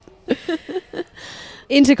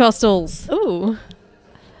Intercostals. Ooh.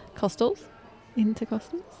 Costals?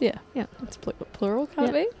 Intercostals? Yeah. Yeah. It's plural, can't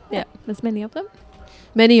it be? Yeah. There's many of them.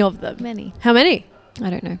 Many of them. Many. How many? I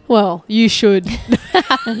don't know. Well, you should.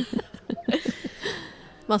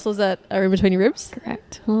 Muscles that are in between your ribs?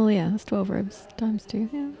 Correct. Well, yeah, that's 12 ribs times 2.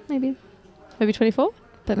 Yeah, maybe. Maybe 24?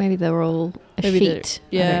 But maybe they're all a Maybe sheet.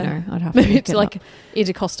 yeah. I don't know. I'd have to Maybe look it's it like up.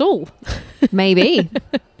 intercostal. Maybe.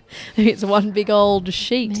 Maybe it's one big old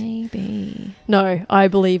sheet. Maybe. No, I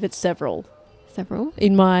believe it's several. Several.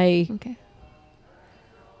 In my Okay.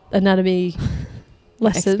 anatomy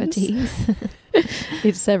lessons, Expertise.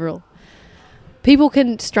 it's several. People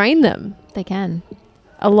can strain them They can.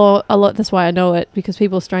 a lot. That's why I know it, because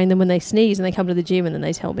people strain them when they sneeze and they come to the gym and then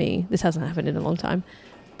they tell me, this hasn't happened in a long time,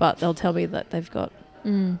 but they'll tell me that they've got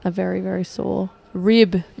a very, very sore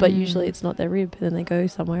rib, but usually it's not their rib. Then they go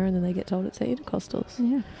somewhere and then they get told it's their intercostals.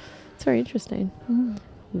 Yeah. It's very interesting. Mm.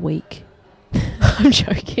 Weak. I'm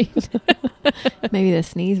joking. Maybe the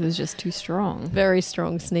sneeze was just too strong. Very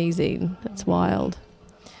strong sneezing. That's wild.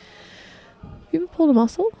 You ever pulled a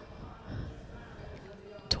muscle?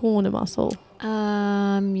 Torn a muscle?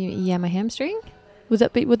 Yeah, my hamstring. Was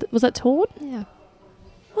that torn? Yeah.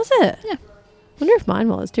 Was it? Yeah. Wonder if mine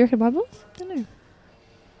was. Do you reckon mine was? Don't know.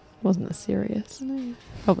 Wasn't as serious. No.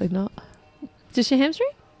 Probably not. Just your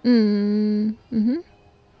hamstring? Mm-hmm.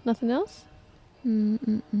 Nothing else?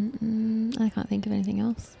 I can't think of anything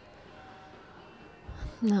else.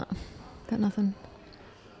 No, got nothing.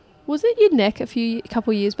 Was it your neck a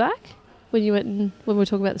couple years back when you went and when we were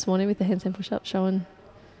talking about this morning with the handstand push-up showing?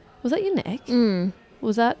 Was that your neck?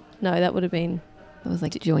 Was that? No, that would have been. It was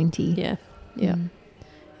like jointy. Yeah. Yeah.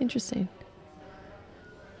 Interesting.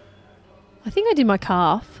 I think I did my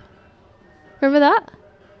calf. Remember that?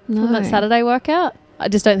 No. From that Saturday workout? I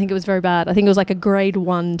just don't think it was very bad. I think it was like a grade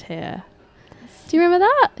 1 tear. Do you remember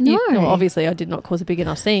that? No. Well, obviously, I did not cause a big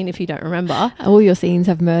enough scene if you don't remember. All your scenes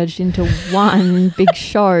have merged into one big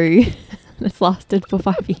show that's lasted for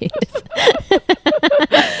 5 years.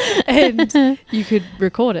 And you could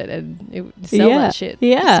record it and sell that shit.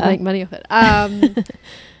 Yeah. Just to make money off it.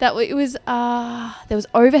 It was there was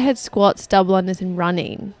overhead squats, double unders and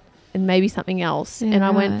running and maybe something else. Yeah, and I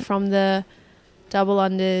right. went from the double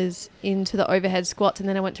unders into the overhead squats and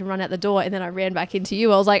then I went to run out the door and then I ran back into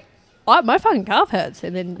you. I was like, my fucking calf hurts.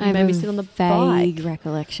 And then you made me sit on the vague bike.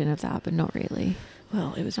 recollection of that, but not really.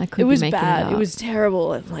 Well, it was I could it be was making it bad. up. It was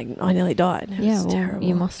terrible. And like I nearly died. It was terrible.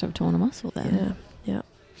 You must have torn a muscle then. Yeah.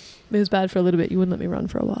 It was bad for a little bit. You wouldn't let me run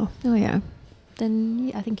for a while. Oh, yeah. Then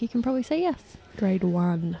I think you can probably say yes. Grade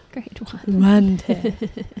 1. Grade 1. 1 tear.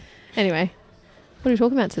 Anyway, what are we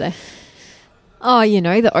talking about today? Oh,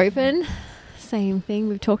 the Open. Same thing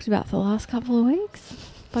we've talked about for the last couple of weeks.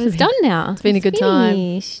 But it's done now. It's been a good time.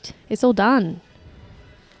 Finished. It's all done.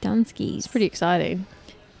 Done skis. It's pretty exciting.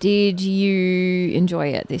 Did you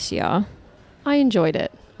enjoy it this year? I enjoyed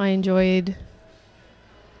it.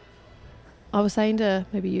 I was saying to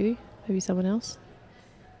maybe you, maybe someone else,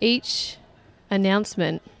 each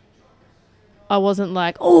announcement, I wasn't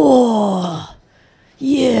like, oh,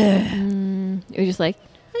 yeah. You were just like,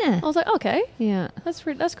 I was like, okay, yeah,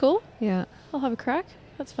 that's cool. yeah. I'll have a crack.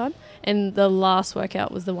 That's fun. And the last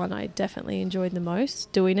workout was the one I definitely enjoyed the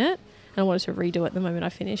most doing it. And I wanted to redo it the moment I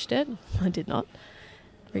finished it. I did not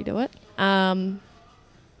redo it.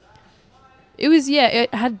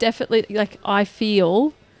 It had definitely, like, I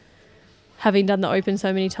feel, having done the Open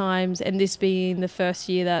so many times and this being the first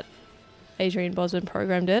year that Adrian Bosman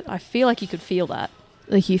programmed it, I feel like you could feel that.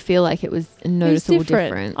 Like you feel like it was a noticeable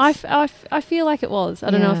difference. I feel like it was. I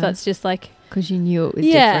don't know if that's just like... Because you knew it was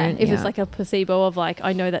different. If it's like a placebo of like,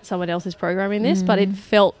 I know that someone else is programming this, but it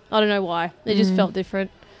felt, I don't know why, it just felt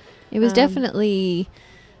different. It was definitely,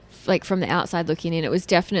 like from the outside looking in, it was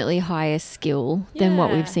definitely higher skill than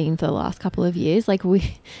what we've seen for the last couple of years. Like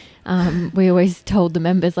we always told the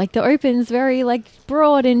members, like the Open's very like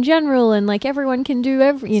broad in general and like everyone can do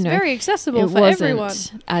It's very accessible for everyone.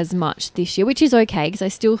 Wasn't as much this year, which is okay because I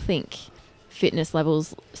still think fitness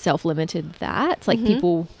levels self-limited that. It's like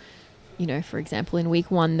people... for example, in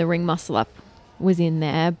week 1, the ring muscle up was in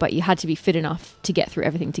there, but you had to be fit enough to get through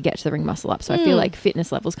everything to get to the ring muscle up. So I feel like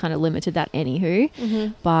fitness levels kind of limited that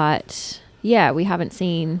anywho. But yeah, we haven't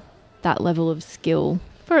seen that level of skill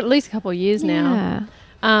for at least a couple of years now.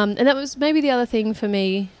 And that was maybe the other thing for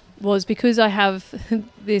me was because I have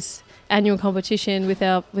this annual competition with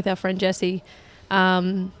our friend Jesse,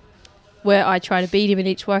 where I try to beat him in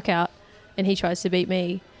each workout and he tries to beat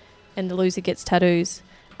me and the loser gets tattoos.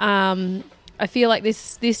 I feel like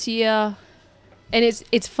this year, and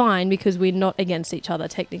it's fine because we're not against each other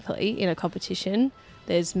technically in a competition,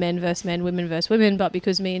 there's men versus men, women versus women, but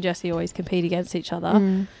because me and Jessie always compete against each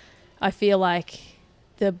other, I feel like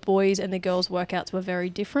the boys and the girls workouts were very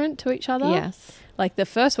different to each other. Yes. Like the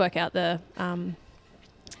first workout, the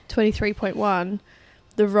 23.1,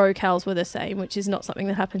 the row cals were the same, which is not something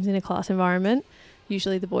that happens in a class environment.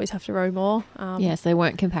 Usually the boys have to row more. Yes, they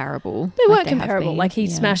weren't comparable. They weren't comparable. Like he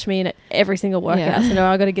smashed me in every single workout. So now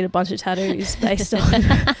I got to get a bunch of tattoos based on.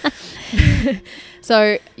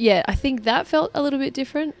 So yeah, I think that felt a little bit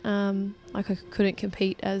different. Like I couldn't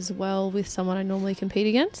compete as well with someone I normally compete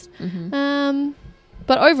against.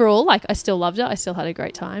 But overall, like I still loved it. I still had a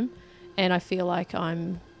great time, and I feel like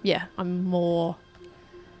I'm more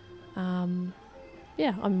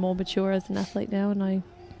mature as an athlete now, and I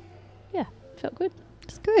felt good.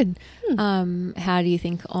 It's good. How do you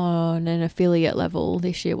think on an affiliate level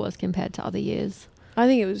this year was compared to other years? I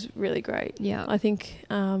think it was really great. Yeah. I think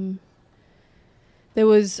there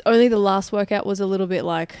was only the last workout was a little bit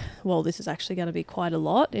like, well, this is actually going to be quite a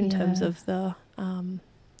lot in terms of the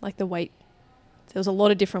like the weight. There was a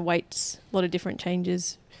lot of different weights, a lot of different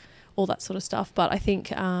changes, all that sort of stuff. But I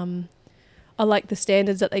think I like the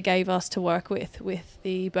standards that they gave us to work with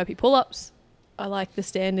the burpee pull-ups. I like the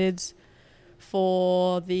standards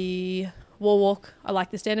for the wall walk. I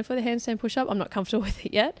like the standard for the handstand push-up. I'm not comfortable with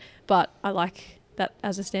it yet, but I like that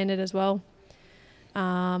as a standard as well.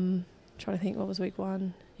 Trying to think, what was week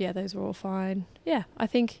 1? Yeah, those were all fine. Yeah, I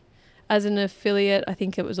think as an affiliate, I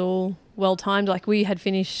think it was all well timed. Like we had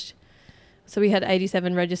finished, so we had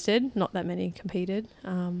 87 registered, not that many competed,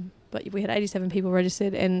 but we had 87 people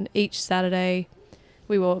registered, and each Saturday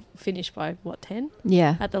we were finished by 10?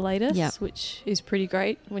 Yeah, at the latest, which is pretty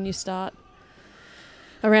great when you start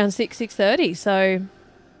around 6:30. So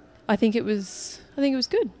I think it was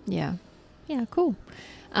good. Yeah, cool.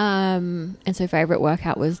 And so favorite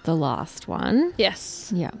workout was the last one.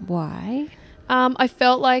 Yes. Yeah. Why? I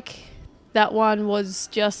felt like that one was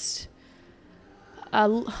just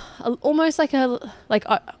almost like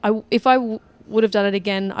if I would have done it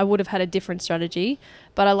again, I would have had a different strategy,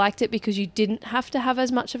 but I liked it because you didn't have to have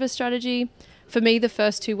as much of a strategy. For me, the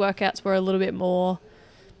first 2 workouts were a little bit more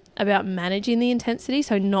about managing the intensity,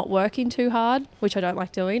 so not working too hard, which I don't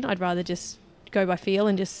like doing. I'd rather just go by feel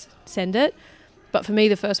and just send it. But for me,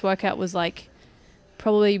 the first workout was like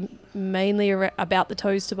probably mainly about the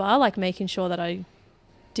toes to bar, like making sure that I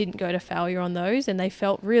didn't go to failure on those, and they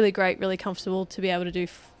felt really great, really comfortable to be able to do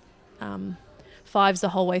 5s the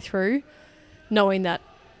whole way through, knowing that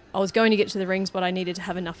I was going to get to the rings, but I needed to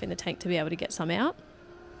have enough in the tank to be able to get some out.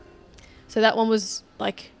 So that one was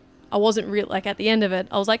like, I wasn't real, like at the end of it,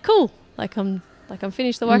 I was like, cool, I'm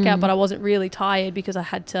finished the workout, but I wasn't really tired because I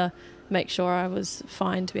had to make sure I was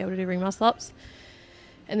fine to be able to do ring muscle ups.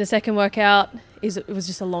 And the second workout it was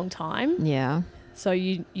just a long time. Yeah. So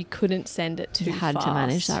you couldn't send it too fast. You had to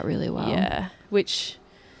manage that really well. Yeah, which,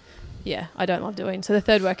 I don't love doing. So the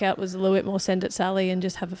third workout was a little bit more send it Sally and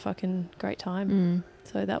just have a fucking great time.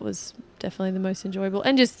 So that was definitely the most enjoyable,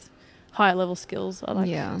 and just higher level skills.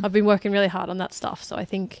 I've been working really hard on that stuff. So I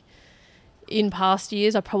think in past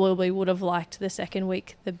years, I probably would have liked the second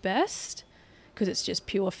week the best because it's just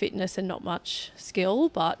pure fitness and not much skill.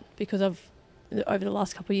 But because I've, over the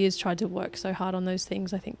last couple of years, tried to work so hard on those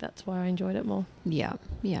things, I think that's why I enjoyed it more. Yeah.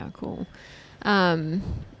 Yeah. Cool. And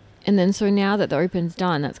then, so now that the Open's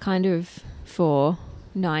done, that's kind of for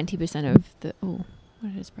 90% of the,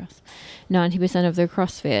 90% of the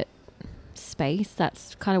CrossFit space.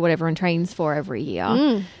 That's kind of what everyone trains for every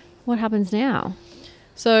year. What happens now?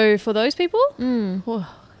 So for those people,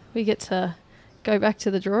 we get to go back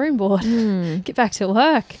to the drawing board, get back to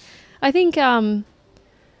work. I think, I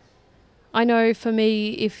know for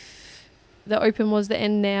me, if the Open was the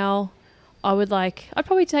end now, I'd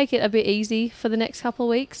probably take it a bit easy for the next couple of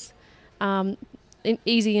weeks.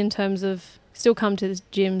 Easy in terms of still come to the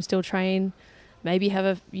gym, still train, maybe have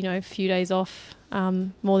a few days off,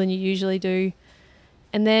 more than you usually do.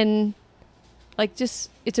 And then it's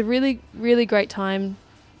a really, really great time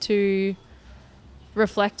to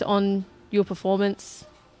reflect on your performance.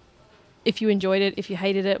 If you enjoyed it, if you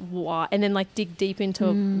hated it, why, and then dig deep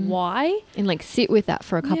into why, and sit with that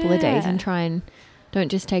for a couple of days and try and don't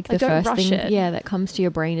just take the first thing that comes to your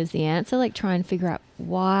brain as the answer. Try and figure out,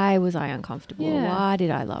 why was I uncomfortable? Why did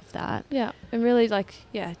I love that? And really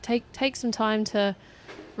take some time to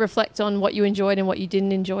reflect on what you enjoyed and what you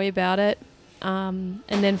didn't enjoy about it, and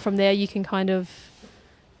then from there you can kind of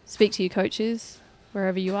speak to your coaches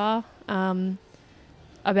wherever you are,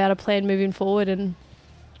 about a plan moving forward and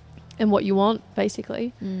what you want,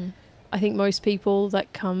 basically. I think most people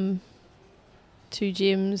that come to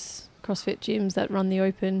gyms, CrossFit gyms that run the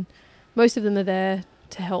Open, most of them are there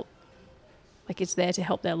to help like it's there to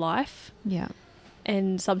help their life. Yeah.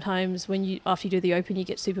 And sometimes after you do the open, you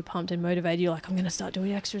get super pumped and motivated. You're like, I'm going to start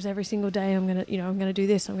doing extras every single day. I'm going to do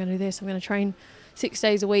this. I'm going to do this. I'm going to train 6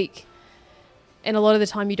 days a week. And a lot of the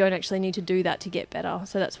time you don't actually need to do that to get better.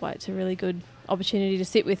 So that's why it's a really good opportunity to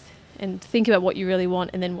sit with and think about what you really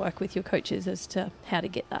want and then work with your coaches as to how to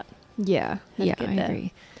get that. Yeah. Yeah, I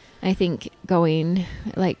agree. I think going,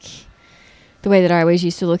 like, the way that I always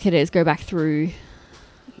used to look at it is go back through,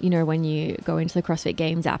 when you go into the CrossFit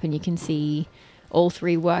Games app and you can see all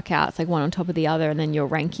 3 workouts, like one on top of the other, and then your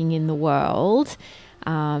ranking in the world.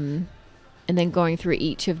 And then going through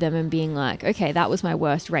each of them and being like, okay, that was my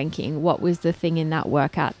worst ranking. What was the thing in that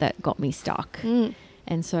workout that got me stuck?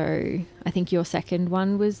 And so I think your second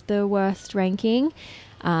one was the worst ranking.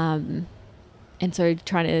 And so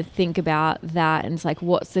trying to think about that, and it's like,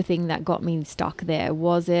 what's the thing that got me stuck there?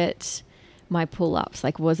 Was it my pull-ups?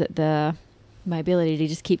 Like, was it my ability to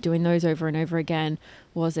just keep doing those over and over again?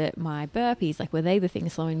 Was it my burpees? Like, were they the thing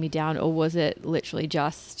slowing me down? Or was it literally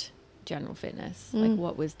just general fitness? Like,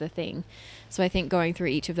 what was the thing? So I think going through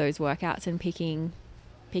each of those workouts and picking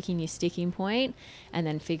your sticking point and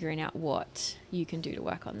then figuring out what you can do to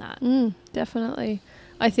work on that. Definitely.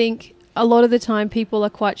 I think a lot of the time people are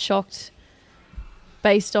quite shocked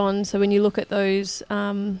based on, so when you look at those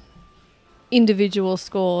individual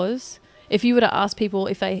scores, if you were to ask people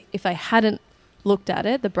if they hadn't looked at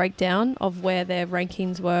it, the breakdown of where their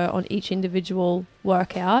rankings were on each individual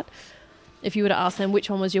workout, if you were to ask them which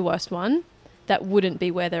one was your worst one, that wouldn't be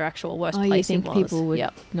where their actual worst placing was. You think people would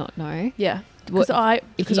not know? Yeah.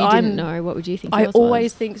 If you didn't know, what would you think? I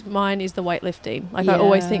always think mine is the weightlifting. Like, I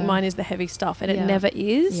always think mine is the heavy stuff, and it never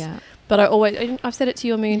is. Yeah. But I've said it to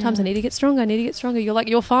you a million times. I need to get stronger. You're like,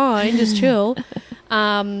 you're fine. Just chill.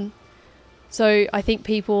 So I think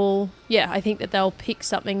people, I think that they'll pick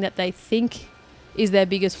something that they think is their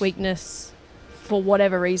biggest weakness for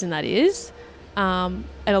whatever reason that is. And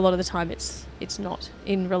a lot of the time it's not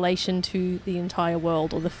in relation to the entire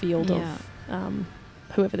world or the field of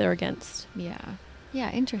whoever they're against. Yeah.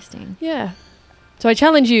 Yeah, interesting. Yeah. So I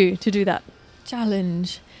challenge you to do that.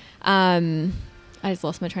 Challenge. I just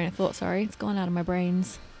lost my train of thought, sorry. It's gone out of my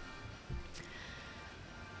brains.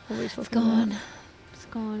 It's gone. It's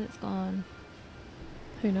gone.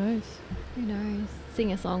 Who knows?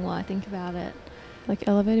 Sing a song while I think about it. Like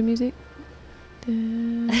elevator music? That's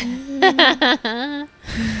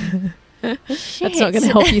not going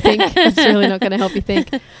to help you think. It's really not going to help you think.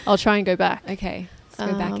 I'll try and go back. Okay.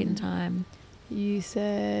 Let's go back in time. You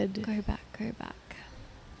said... Go back.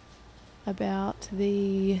 About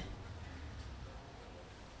the...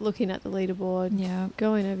 Looking at the leaderboard. Yeah.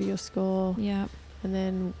 Going over your score. Yeah. And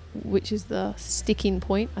then which is the sticking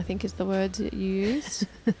point, I think is the words that you used.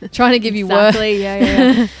 Trying to give you word.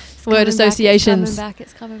 Yeah. Word associations.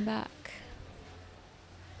 It's coming back.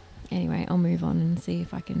 Anyway, I'll move on and see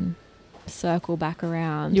if I can circle back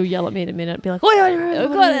around. You'll yell at me in a minute and be like,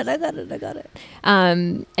 I got it.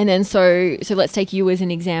 And then so let's take you as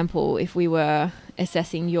an example. If we were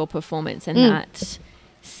assessing your performance in that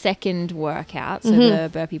second workout, so the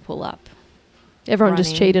burpee pull-up. Everyone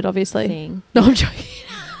just cheated, obviously. Thing. No, I'm joking.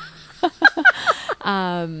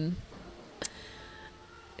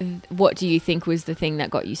 What do you think was the thing that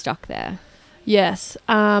got you stuck there? Yes.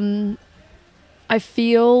 I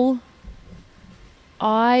feel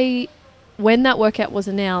when that workout was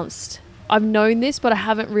announced, I've known this, but I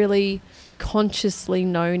haven't really consciously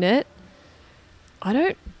known it. I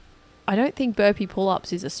don't think burpee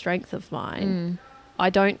pull-ups is a strength of mine. I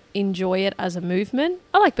don't enjoy it as a movement.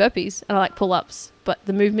 I like burpees and I like pull-ups, but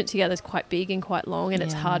the movement together is quite big and quite long, and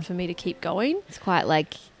it's hard for me to keep going. It's quite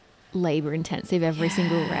like labor intensive every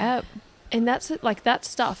single rep. And that's like that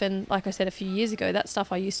stuff. And like I said a few years ago, that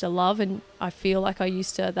stuff I used to love, and I feel like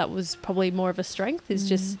that was probably more of a strength, is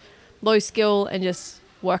just low skill and just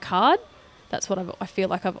work hard. That's what I feel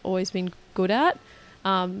like I've always been good at.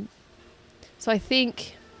 So I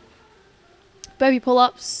think burpee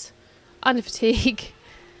pull-ups, under fatigue,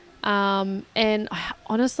 and I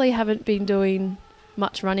honestly haven't been doing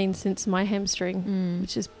much running since my hamstring,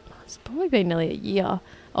 which it's probably been nearly a year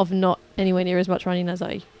of not anywhere near as much running as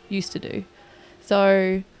I used to do.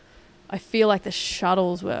 So I feel like the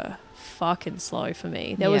shuttles were fucking slow for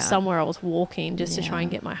me. There was somewhere I was walking just to try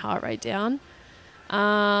and get my heart rate down.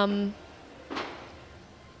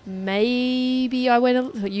 Maybe I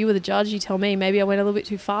you were the judge, you tell me, maybe I went a little bit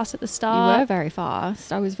too fast at the start. You were very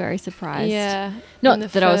fast. I was very surprised. Yeah. Not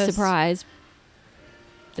that I was surprised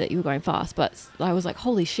that you were going fast, but I was like,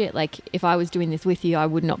 holy shit, like if I was doing this with you, I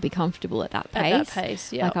would not be comfortable at that pace. At that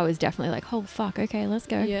pace, yeah. Like I was definitely like, oh fuck, okay, let's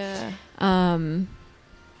go. Yeah.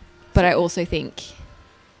 But I also think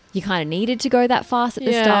you kind of needed to go that fast at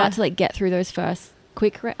the start to like get through those first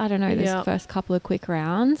first couple of quick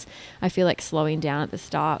rounds. I feel like slowing down at the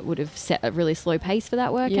start would have set a really slow pace for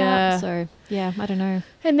that workout. Yeah. So yeah, I don't know.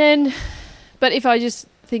 And then, but if I just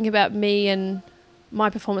think about me and my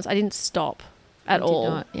performance, I didn't stop at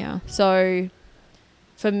all. Yeah. So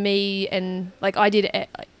for me, and like I did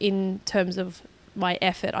in terms of my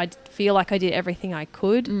effort, I feel like I did everything I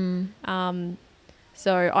could.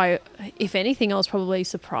 So if anything, I was probably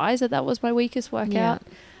surprised that was my weakest workout.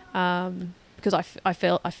 Because I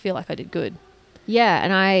feel like I did good. Yeah,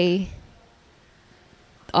 and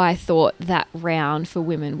I thought that round for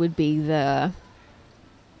women would be the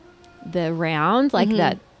round like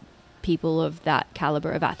that people of that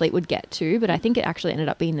caliber of athlete would get to, but I think it actually ended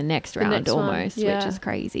up being the next round almost, which is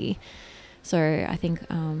crazy. So I think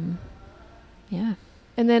And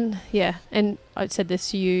then, and I said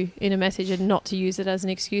this to you in a message, and not to use it as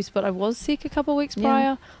an excuse, but I was sick a couple of weeks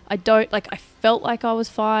prior. I felt like I was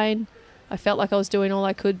fine. I felt like I was doing all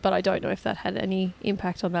I could, but I don't know if that had any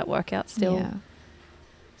impact on that workout still. Yeah.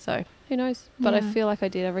 So who knows? But I feel like I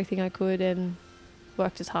did everything I could and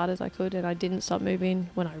worked as hard as I could, and I didn't stop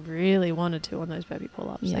moving when I really wanted to on those baby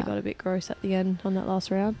pull-ups. They got a bit gross at the end on that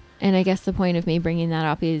last round. And I guess the point of me bringing that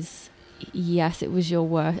up is, yes, it was your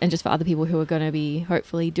work, and just for other people who are going to be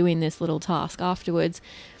hopefully doing this little task afterwards,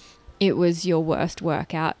 it was your worst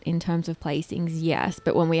workout in terms of placings, yes.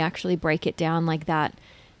 But when we actually break it down like that,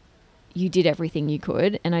 you did everything you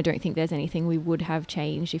could, and I don't think there's anything we would have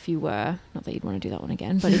changed if you were, not that you'd want to do that one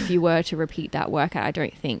again, but if you were to repeat that workout, I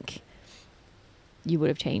don't think you would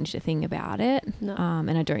have changed a thing about it. No.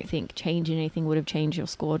 And I don't think changing anything would have changed your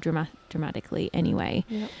score dramatically anyway.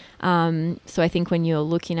 Yep. So I think when you're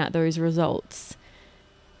looking at those results,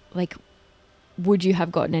 like, would you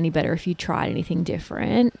have gotten any better if you tried anything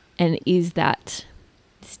different? And is that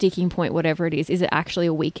sticking point, whatever it is it actually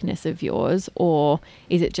a weakness of yours, or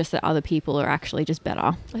is it just that other people are actually just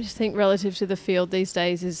better? I just think relative to the field these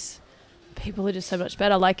days is people are just so much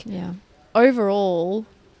better. Like overall,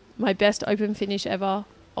 my best open finish ever,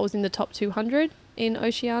 I was in the top 200 in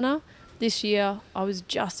Oceania. This year, I was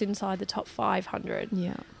just inside the top 500.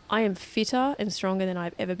 Yeah. I am fitter and stronger than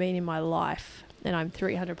I've ever been in my life, and I'm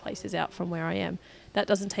 300 places out from where I am. That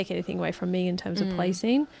doesn't take anything away from me in terms of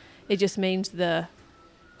placing. It just means the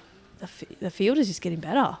field is just getting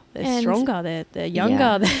better. They're stronger. They're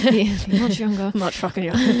younger. They're much younger. Much fucking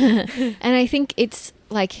younger. And I think it's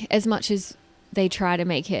like, as much as they try to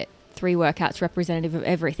make it 3 workouts representative of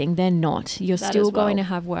everything, they're not. You're still going to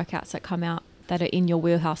have workouts that come out that are in your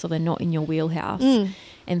wheelhouse or they're not in your wheelhouse.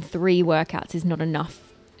 And 3 workouts is not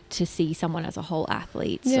enough to see someone as a whole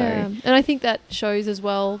athlete. Yeah. So. And I think that shows as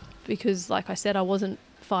well, because like I said, I wasn't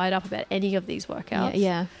fired up about any of these workouts.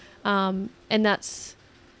 Yeah. And that's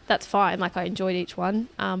fine. Like, I enjoyed each one.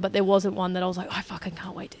 But there wasn't one that I was like, I fucking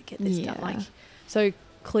can't wait to get this done. Like, so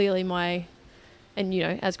clearly and you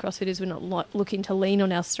know, as CrossFitters, we're not looking to lean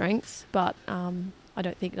on our strengths, but I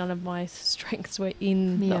don't think none of my strengths were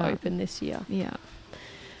in the open this year. Yeah.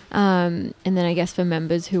 And then I guess for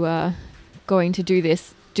members who are going to do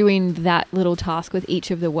this, doing that little task with each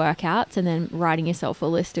of the workouts and then writing yourself a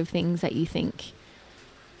list of things that you think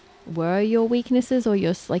were your weaknesses or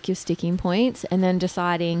your sticking points, and then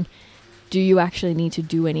deciding, do you actually need to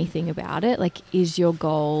do anything about it? Like, is your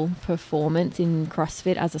goal performance in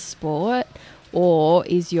CrossFit as a sport, or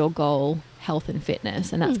is your goal health and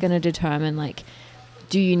fitness? And that's going to determine, like,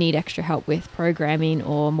 do you need extra help with programming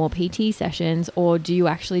or more PT sessions, or do you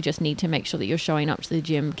actually just need to make sure that you're showing up to the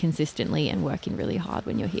gym consistently and working really hard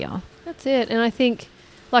when you're here? That's it. And I think,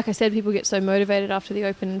 like I said, people get so motivated after the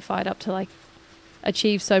open and fired up to like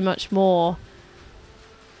achieve so much more.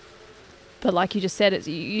 But like you just said,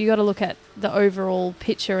 you got to look at the overall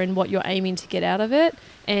picture and what you're aiming to get out of it.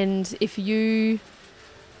 And if your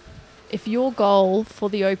goal for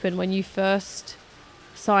the open when you first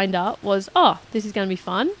signed up was, this is going to be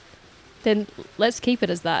fun, then let's keep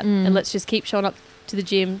it as that. And let's just keep showing up to the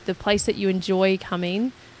gym, the place that you enjoy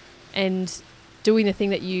coming, and doing the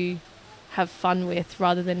thing that you have fun with,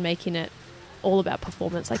 rather than making it all about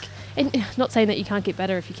performance. Like, and not saying that you can't get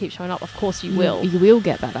better if you keep showing up. Of course you will. You will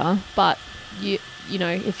get better. But you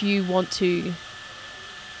know, if you want to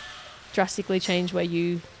drastically change where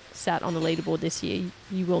you sat on the leaderboard this year,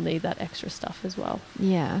 you will need that extra stuff as well.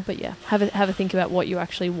 Yeah. But yeah, have a think about what you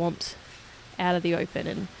actually want out of the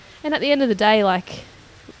open, and at the end of the day, like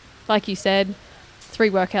you said,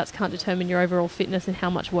 3 workouts can't determine your overall fitness and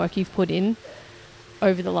how much work you've put in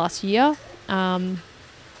over the last year. I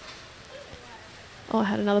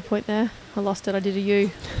had another point there. I lost it. I did a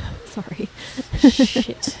U. Sorry.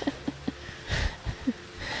 Shit.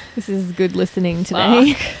 This is good listening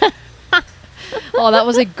today. Oh, that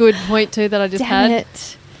was a good point too that I just Damn had.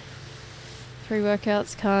 it. 3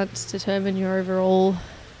 workouts can't determine your overall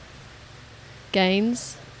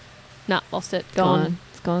gains. Nah, lost it. Gone.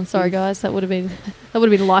 It's gone. Sorry, guys. That would have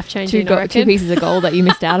been life changing. Two pieces of gold that you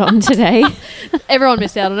missed out on today. Everyone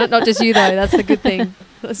missed out on it, not just you though. That's the good thing.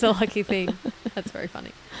 That's the lucky thing. That's very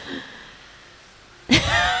funny.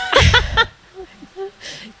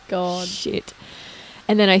 God. Shit.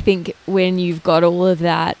 And then I think when you've got all of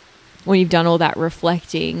that, when you've done all that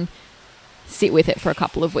reflecting, sit with it for a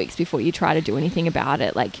couple of weeks before you try to do anything about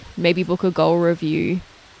it. Like maybe book a goal review,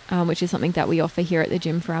 which is something that we offer here at the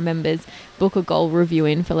gym for our members. Book a goal review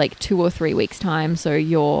in for like 2 or 3 weeks time, so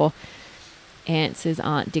your answers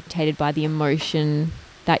aren't dictated by the emotion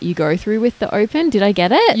that you go through with the open. Did I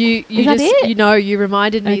get it? You you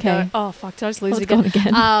reminded me though. Oh fuck, did I just lose it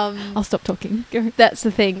again? I'll stop talking. Go. That's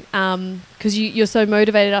the thing. Because you're so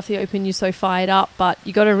motivated after the open, you're so fired up, but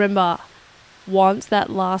you got to remember, once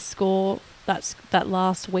that last score, that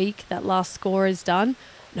last week, that last score is done,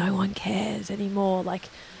 no one cares anymore. Like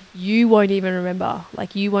you won't even remember.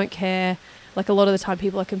 Like you won't care. Like a lot of the time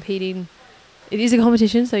people are competing. It is a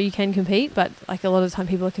competition, so you can compete, but like a lot of the time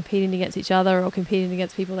people are competing against each other or competing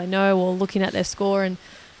against people they know or looking at their score and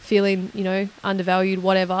feeling, undervalued,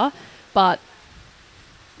 whatever. But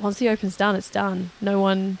once the open's done, it's done. No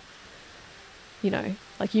one,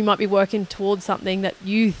 like you might be working towards something that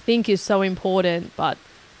you think is so important, but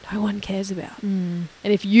no one cares about. And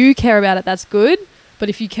if you care about it, that's good. But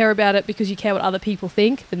if you care about it because you care what other people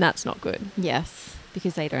think, then that's not good. Yes,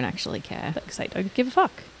 because they don't actually care. Because they don't give a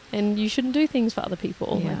fuck. And you shouldn't do things for other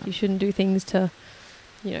people. Yeah. Like you shouldn't do things to,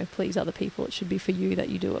 please other people. It should be for you that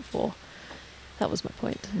you do it for. That was my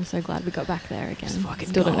point. I'm so glad we got back there again.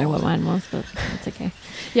 Still don't know what mine was, but it's okay.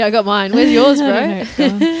 Yeah, I got mine. Where's yours, bro?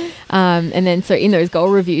 And then so in those goal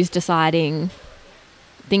reviews, deciding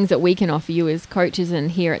things that we can offer you as coaches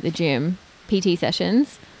and here at the gym, PT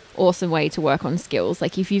sessions, awesome way to work on skills.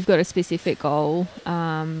 Like if you've got a specific goal,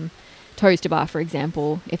 toes to bar, for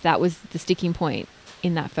example, if that was the sticking point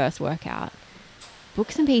in that first workout,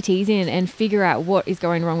 book some PTs in and figure out what is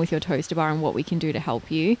going wrong with your toes to bar and what we can do to help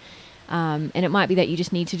you. And it might be that you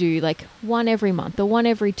just need to do like one every month or one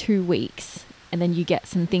every 2 weeks, and then you get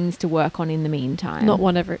some things to work on in the meantime. Not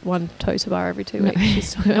one toe to bar every 2 weeks.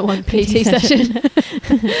 She's talking about one PT session.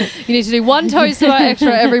 You need to do one toe to bar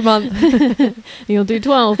extra every month. You'll do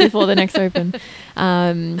 12 before the next open.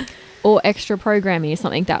 Or extra programming is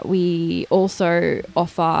something that we also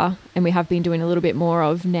offer, and we have been doing a little bit more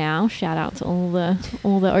of now. Shout out to all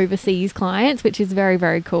the overseas clients, which is very,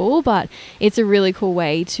 very cool. But it's a really cool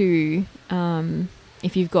way to,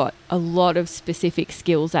 if you've got a lot of specific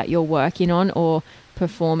skills that you're working on, or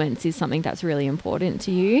performance is something that's really important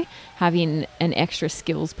to you, having an extra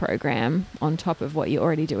skills program on top of what you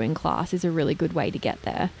already do in class is a really good way to get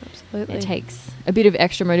there. Absolutely. It takes a bit of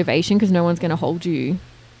extra motivation because no one's going to hold you.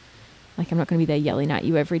 Like, I'm not going to be there yelling at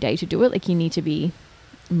you every day to do it. Like, you need to be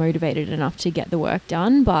motivated enough to get the work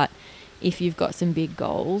done. But if you've got some big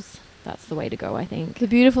goals, that's the way to go, I think. The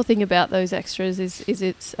beautiful thing about those extras is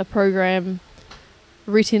it's a program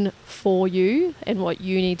written for you and what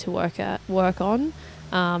you need to work on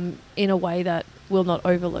in a way that will not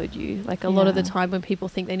overload you. Like a lot of the time when people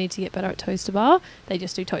think they need to get better at toes to bar, they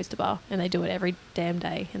just do toes to bar and they do it every damn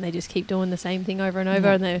day and they just keep doing the same thing over and over.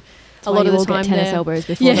 And they're a lot of the time get tennis elbows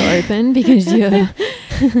before the open because you're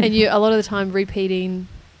and you a lot of the time repeating,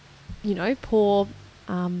 poor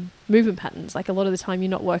movement patterns. Like a lot of the time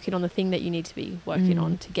you're not working on the thing that you need to be working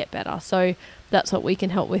on to get better. So that's what we can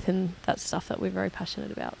help with, and that's stuff that we're very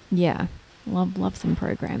passionate about. Yeah, love some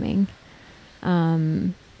programming.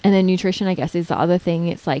 And then nutrition, I guess, is the other thing.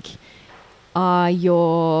 It's like, are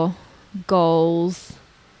your goals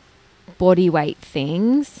body weight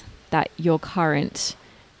things that your current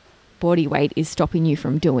body weight is stopping you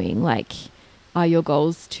from doing? Like, are your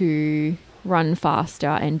goals to run faster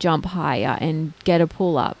and jump higher and get a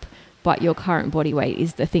pull up, but your current body weight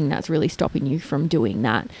is the thing that's really stopping you from doing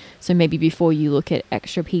that? So maybe before you look at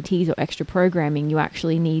extra PTs or extra programming, you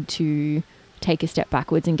actually need to take a step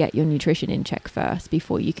backwards and get your nutrition in check first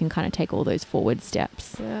before you can kind of take all those forward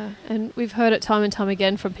steps. Yeah, and we've heard it time and time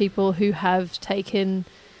again from people who have taken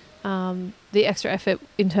the extra effort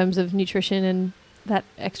in terms of nutrition and that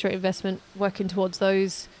extra investment working towards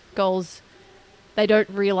those goals. They don't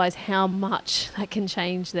realize how much that can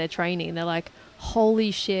change their training. They're like,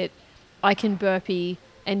 holy shit, I can burpee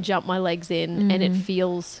and jump my legs in and it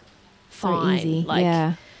feels fine. So easy. Like,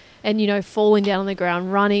 yeah. And, falling down on the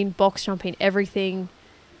ground, running, box jumping, everything.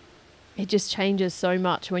 It just changes so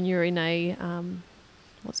much when you're in a,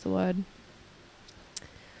 what's the word?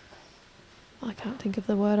 I can't think of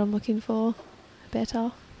the word I'm looking for.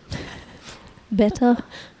 Better. Better.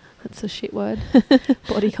 That's a shit word.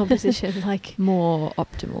 Body composition, like more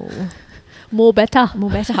optimal. More better.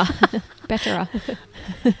 Betterer.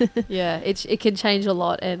 Yeah, it can change a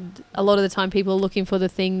lot, and a lot of the time people are looking for the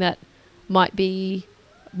thing that might be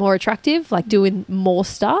more attractive, like doing more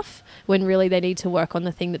stuff, when really they need to work on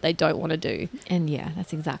the thing that they don't want to do. And yeah,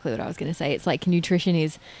 that's exactly what I was going to say. It's like nutrition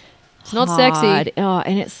is it's not sexy. Oh,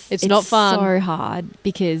 and it's not fun. So hard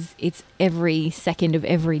because it's every second of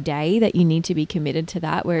every day that you need to be committed to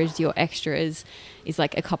that, whereas your extras is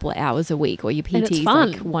like a couple of hours a week, or your PT is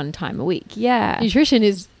like one time a week. Yeah. Nutrition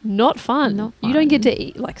is not fun. You don't get to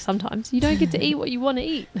eat, like sometimes you don't get to eat what you want to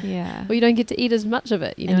eat. Yeah. Or you don't get to eat as much of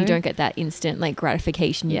it, you know? And you don't get that instant like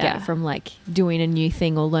gratification you get from like doing a new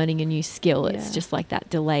thing or learning a new skill. It's just like that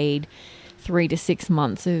delayed 3 to 6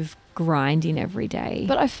 months of grinding every day.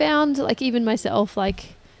 But I found, like, even myself,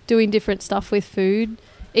 like doing different stuff with food,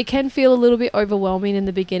 it can feel a little bit overwhelming in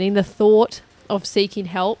the beginning, the thought of seeking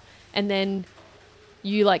help, and then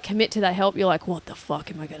you like commit to that help. You're like, what the fuck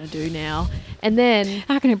am I going to do now? And then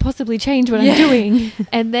how can it possibly change what I'm doing?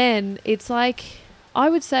 And then it's like, I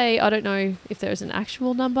would say, I don't know if there's an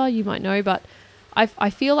actual number, you might know, but I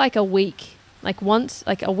feel like a week,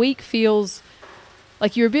 a week feels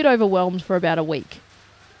like you're a bit overwhelmed for about a week.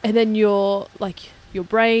 And then your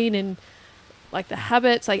brain and like the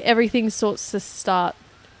habits, like everything sorts to start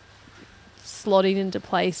slotting into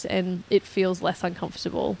place, and it feels less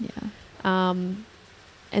uncomfortable. Yeah.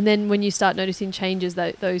 And then when you start noticing changes,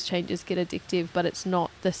 those changes get addictive, but it's not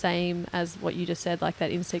the same as what you just said, like that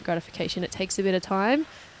instant gratification. It takes a bit of time,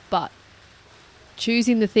 but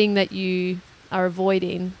choosing the thing that you are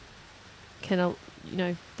avoiding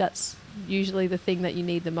that's usually the thing that you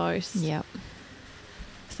need the most. Yep.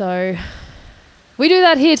 So we do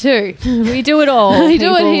that here too. We do it all. We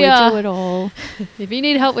do it here. We do it all. If you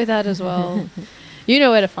need help with that as well, you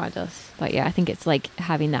know where to find us. But yeah, I think it's like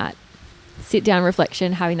having that sit down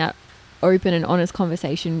reflection, having that open and honest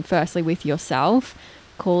conversation, firstly with yourself,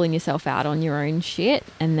 calling yourself out on your own shit,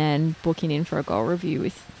 and then booking in for a goal review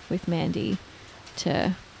with Mandy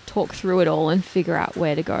to talk through it all and figure out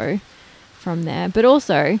where to go from there. But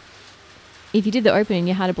also, if you did the open and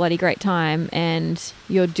you had a bloody great time and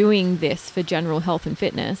you're doing this for general health and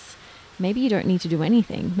fitness, maybe you don't need to do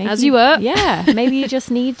anything. Maybe as you were. Yeah. Maybe you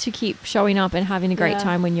just need to keep showing up and having a great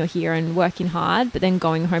time when you're here and working hard, but then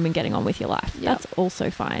going home and getting on with your life. Yep. That's also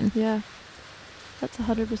fine. Yeah. That's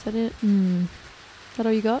 100% it. Mm. Is that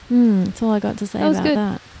all you got? That's all I got to say about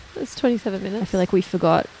that. It's 27 minutes. I feel like we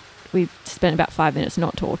spent about 5 minutes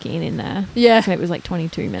not talking in there. Yeah. So it was like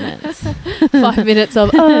 22 minutes. 5 minutes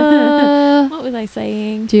of, what was I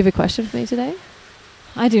saying? Do you have a question for me today?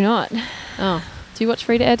 I do not. Oh. Do you watch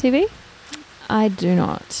free-to-air TV? I do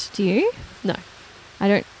not. Do you? No. I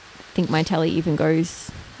don't think my telly even goes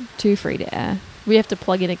to free-to-air. We have to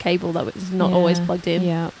plug in a cable that is not always plugged in.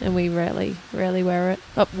 Yeah. And we rarely wear it.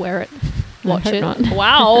 Watch it. Not.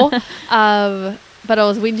 Wow. But I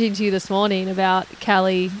was whinging to you this morning about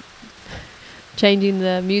Callie changing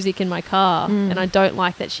the music in my car, and I don't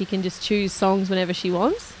like that she can just choose songs whenever she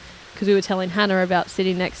wants, because we were telling Hannah about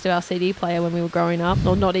sitting next to our CD player when we were growing up,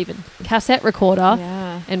 or not even cassette recorder,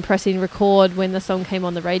 and pressing record when the song came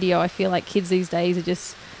on the radio. I feel like kids these days, they're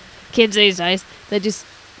just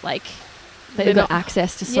like, they've got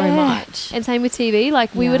access to so much. And same with TV,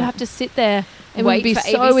 like we would have to sit there and we'd be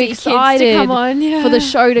so ABC excited to come on, for the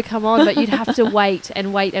show to come on, but you'd have to wait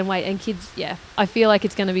and wait and wait. And kids, I feel like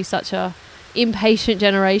it's going to be such a impatient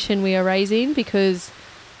generation we are raising, because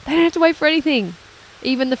they don't have to wait for anything.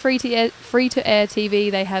 Even the free to air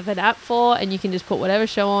TV, they have an app for, and you can just put whatever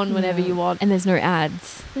show on whenever you want. And there's no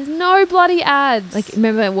ads. There's no bloody ads. Like,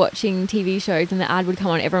 remember watching TV shows and the ad would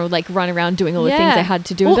come on, everyone would like run around doing all the things they had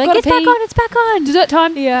to do. And be like, it's back on. Dessert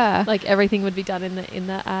time. Yeah. Like everything would be done in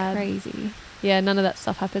the ad. Crazy. Yeah, none of that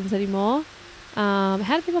stuff happens anymore. How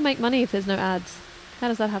do people make money if there's no ads? How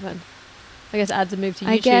does that happen? I guess ads have moved to YouTube.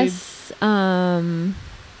 I guess,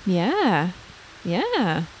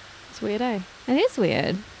 yeah. It's weird, eh? It is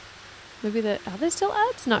weird. Maybe are there still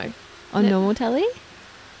ads? No. On normal telly?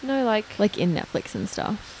 No, like in Netflix and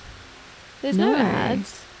stuff. There's no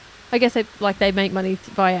ads. I guess they make money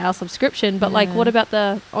via our subscription, but like, what about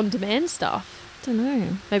the on-demand stuff? Don't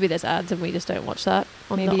know. Maybe there's ads and we just don't watch that.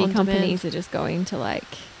 Maybe companies are just going to like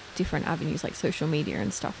different avenues like social media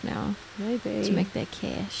and stuff now. Maybe. To make their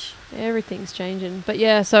cash. Everything's changing. But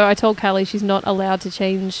yeah, so I told Callie she's not allowed to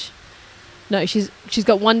change. No, she's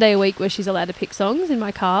got 1 day a week where she's allowed to pick songs in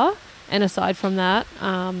my car. And aside from that,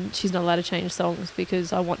 she's not allowed to change songs,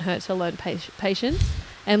 because I want her to learn patience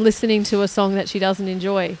and listening to a song that she doesn't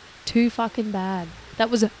enjoy. too fucking bad. That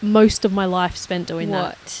was most of my life spent doing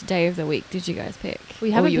that. What day of the week did you guys pick?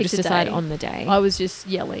 We haven't you picked just a decide day. on the day. I was just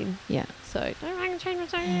yelling. Yeah. So I can change my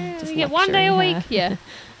time. Just You get one day a lecturing week. her.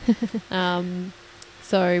 Yeah.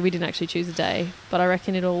 So we didn't actually choose a day, but I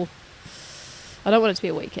reckon it'll. I don't want it to be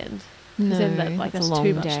a weekend. No, Then that's a long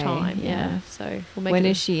too much day. time. Yeah. So we'll make When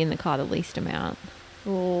it. is she in the car the least amount?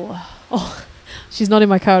 Oh, she's not in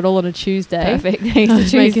my car at all on a Tuesday. Perfect.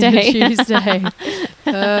 It's a Make it a Tuesday. Tuesday.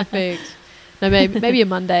 Perfect. No, maybe a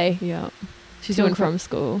Monday. Yeah. She's to doing and from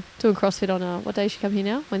school. doing CrossFit on a what day she come here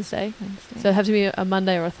now? Wednesday. Wednesday. So it'd have to be a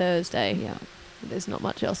Monday or a Thursday. yeah. There's not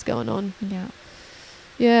much else going on. Yeah.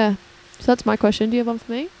 Yeah. So that's my question. Do you have one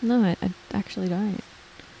for me? No, I actually don't.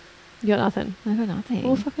 You got nothing. I got nothing.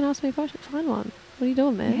 Well, fucking ask me a question. Find one. What are you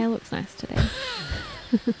doing, Your man? hair looks nice today.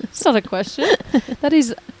 It's not a question. That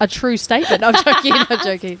is a true statement. I'm joking. I'm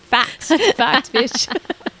joking. Fact. Fact, bitch.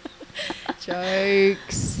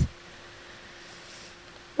 Jokes.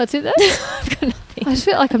 That's it then? I've got nothing. I just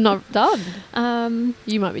feel like I'm not done.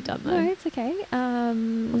 You might be done though. No, it's okay.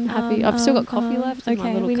 I'm happy. I've still got coffee left in my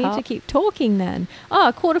Okay, little we cup. need to keep talking then.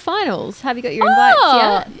 Oh, quarterfinals. Have you got your invites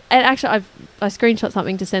yet? And actually, I screenshot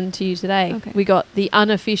something to send to you today. Okay. We got the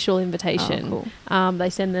unofficial invitation. Oh, cool. They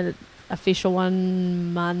send the official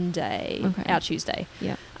one Monday, Okay. out Tuesday.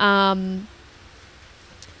 Yeah.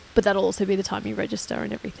 But that'll also be the time you register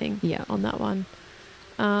and everything. Yeah. On that one.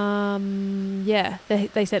 Yeah,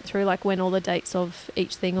 they sent through like when all the dates of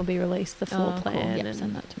each thing will be released, the floor Cool. plan, Yep, and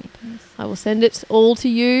send that to me, please. I will send it all to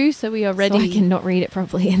you so we are ready. So I can not read it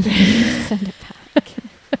properly and then send it back.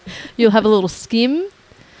 You'll have a little skim.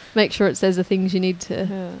 Make sure it says the things you need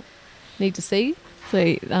to see. So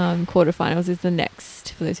quarterfinals is the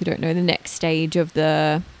next, for those who don't know, the next stage of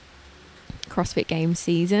the CrossFit Games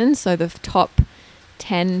season. So the top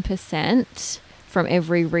 10% from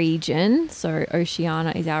every region. So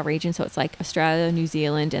Oceania is our region. So it's like Australia, New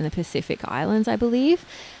Zealand, and the Pacific Islands, I believe.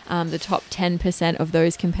 The top 10% of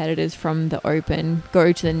those competitors from the Open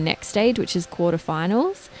go to the next stage, which is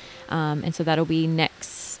quarterfinals. And so that'll be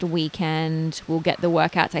next weekend. We'll get the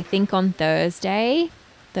workouts, I think, on Thursday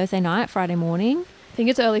night, Friday morning. I think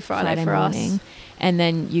it's early Friday for morning. us. And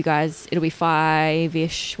then you guys, it'll be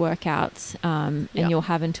 5-ish workouts, and you'll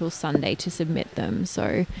have until Sunday to submit them.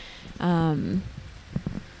 So,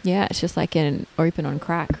 yeah, it's just like an open on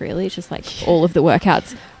crack, really. It's just like all of the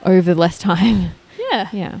workouts over less time. Yeah.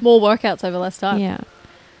 Yeah. More workouts over less time. Yeah.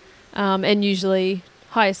 And usually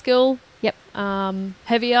higher skill. Yep.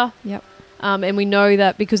 Heavier. Yep. And we know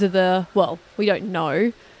that because of we don't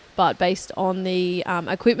know, but based on the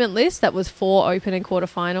equipment list that was for Open and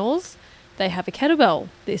quarterfinals, they have a kettlebell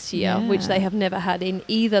this year, which they have never had in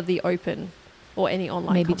either the Open or any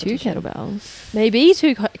online Maybe competition. 2 kettlebells. Maybe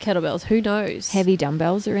 2 kettlebells. Who knows? Heavy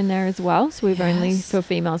dumbbells are in there as well. So we've only, Yes. for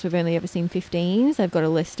females, we've only ever seen 15s. They've got a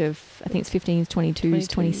list of, I think it's 15s, 22s,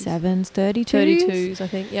 27s, 32s. 32s, I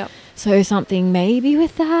think. Yep. So something maybe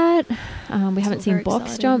with that. We haven't seen very box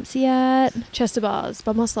exciting. jumps yet. Chest to bars,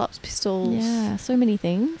 bar muscle ups, pistols. Yeah, so many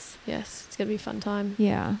things. Yes, it's going to be a fun time.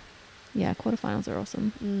 Yeah. Yeah, quarterfinals are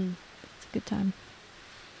awesome. It's a good time.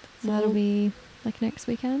 So that'll Well, be like next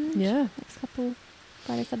weekend. Yeah. Next couple,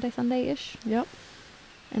 Friday, Saturday, Sunday-ish. Yep.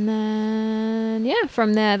 And then, yeah,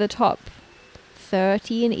 from there, the top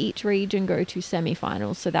 30 in each region go to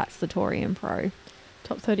semi-finals. So that's the Torian Pro.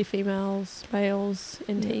 Top 30 females, males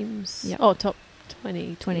in Yep. teams. Yep. Oh, top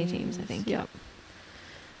 20 teams, I think. Yep.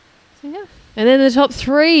 So, yeah. And then the top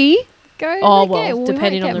 3, Go. Oh, again. well, we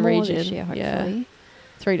depending might on get the more this region. year, Yeah. hopefully.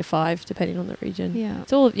 3 to 5, depending on the region. Yeah.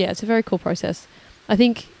 It's a very cool process. I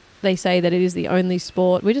think they say that it is the only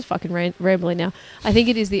sport. We're just fucking rambling now. I think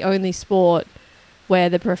it is the only sport where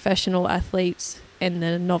the professional athletes and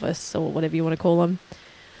the novice, or whatever you want to call them,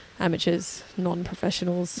 amateurs,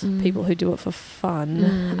 non-professionals, people who do it for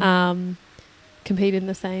fun, compete in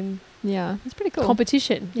the same Yeah. It's pretty cool.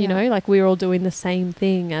 competition. You Yeah. know, like we're all doing the same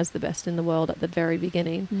thing as the best in the world at the very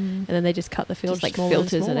beginning, and then they just cut the field Just like smaller and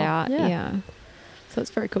filters it smaller. out. Yeah. So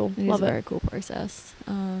it's very cool. It is Love a it. very cool process.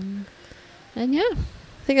 And yeah,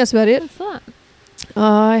 I think that's about it. that's that.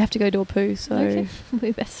 I have to go do a poo, so Okay.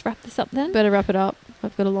 We best wrap this up then. better wrap it up.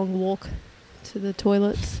 I've got a long walk to the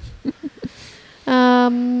toilets.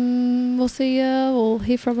 We'll see you. We'll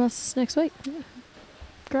hear from us next week.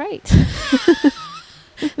 Great.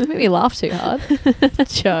 Made me laugh too hard.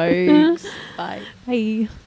 Jokes. Bye. Bye.